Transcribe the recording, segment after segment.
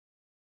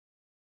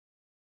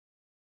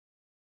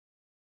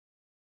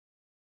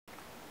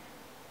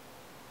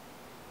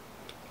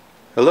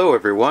Hello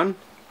everyone.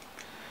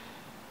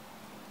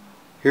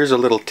 Here's a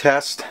little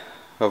test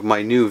of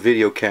my new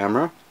video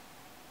camera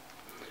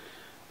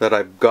that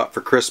I got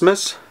for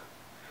Christmas.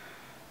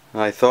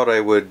 I thought I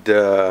would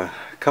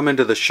come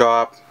into the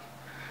shop,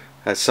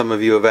 as some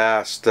of you have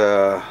asked,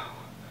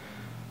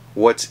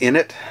 what's in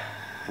it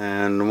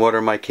and what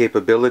are my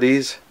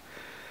capabilities.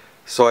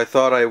 So I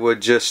thought I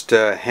would just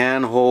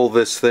handhold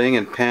this thing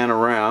and pan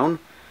around.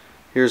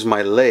 Here's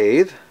my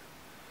lathe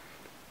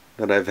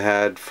that I've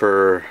had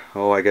for,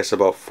 I guess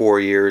about 4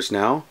 years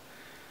now.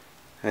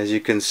 As you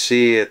can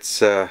see,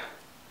 it's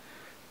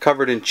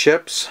covered in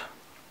chips,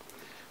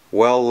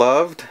 well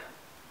loved.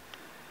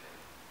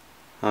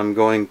 I'm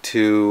going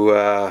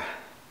to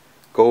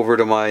go over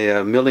to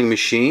my milling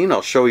machine.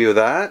 I'll show you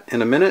that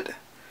in a minute,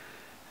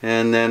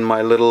 and then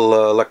my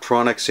little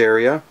electronics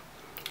area,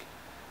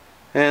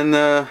 and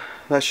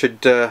that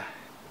should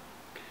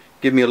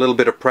give me a little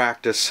bit of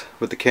practice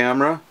with the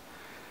camera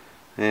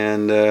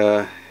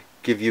and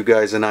give you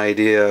guys an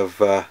idea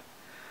of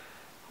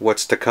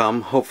what's to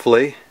come.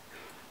 Hopefully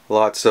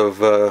lots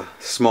of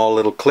small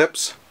little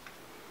clips.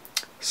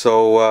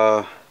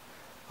 So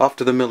off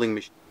to the milling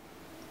machine.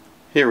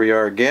 Here we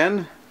are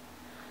again.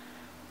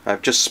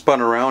 I've just spun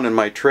around in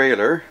my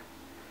trailer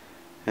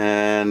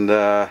and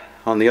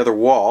on the other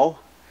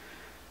wall,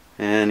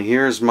 and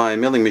here's my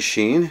milling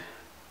machine.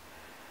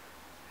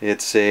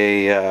 It's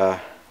a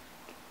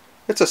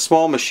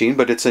small machine,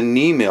 but it's a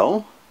knee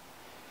mill.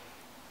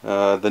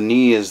 The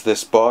knee is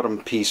this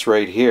bottom piece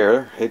right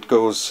here. It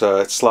goes,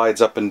 it slides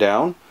up and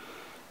down,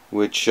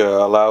 which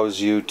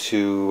allows you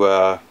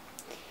to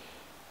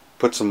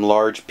put some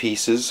large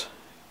pieces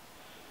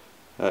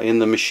in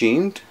the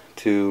machine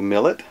to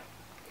mill it.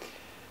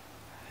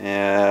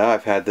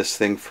 I've had this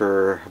thing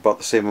for about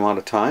the same amount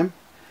of time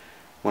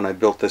when I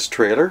built this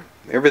trailer.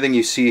 Everything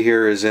you see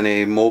here is in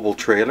a mobile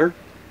trailer.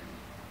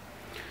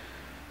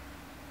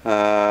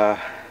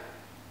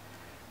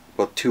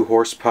 About 2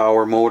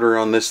 horsepower motor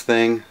on this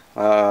thing,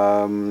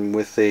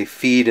 with a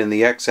feed in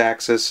the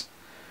x-axis.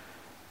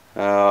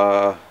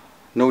 No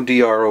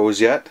DROs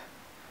yet.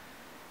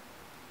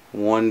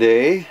 One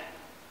day.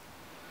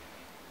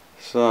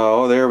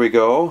 So there we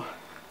go.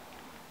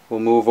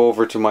 We'll move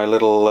over to my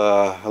little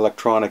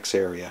electronics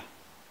area.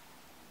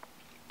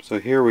 So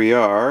here we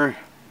are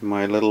in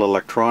my little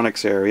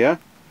electronics area.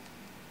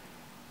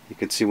 You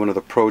can see one of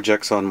the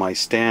projects on my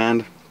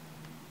stand.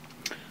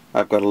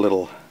 I've got a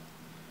little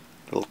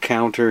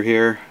counter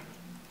here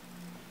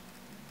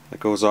that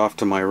goes off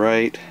to my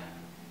right.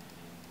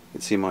 You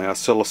can see my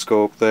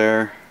oscilloscope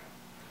there,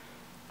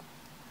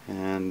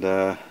 and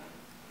a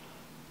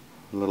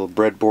little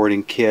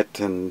breadboarding kit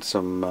and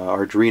some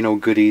Arduino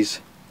goodies.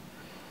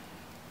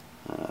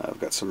 I've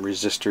got some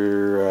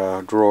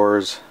resistor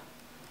drawers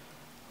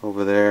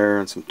over there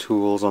and some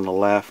tools on the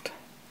left.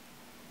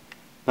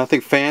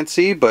 Nothing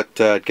fancy, but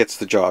it gets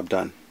the job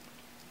done.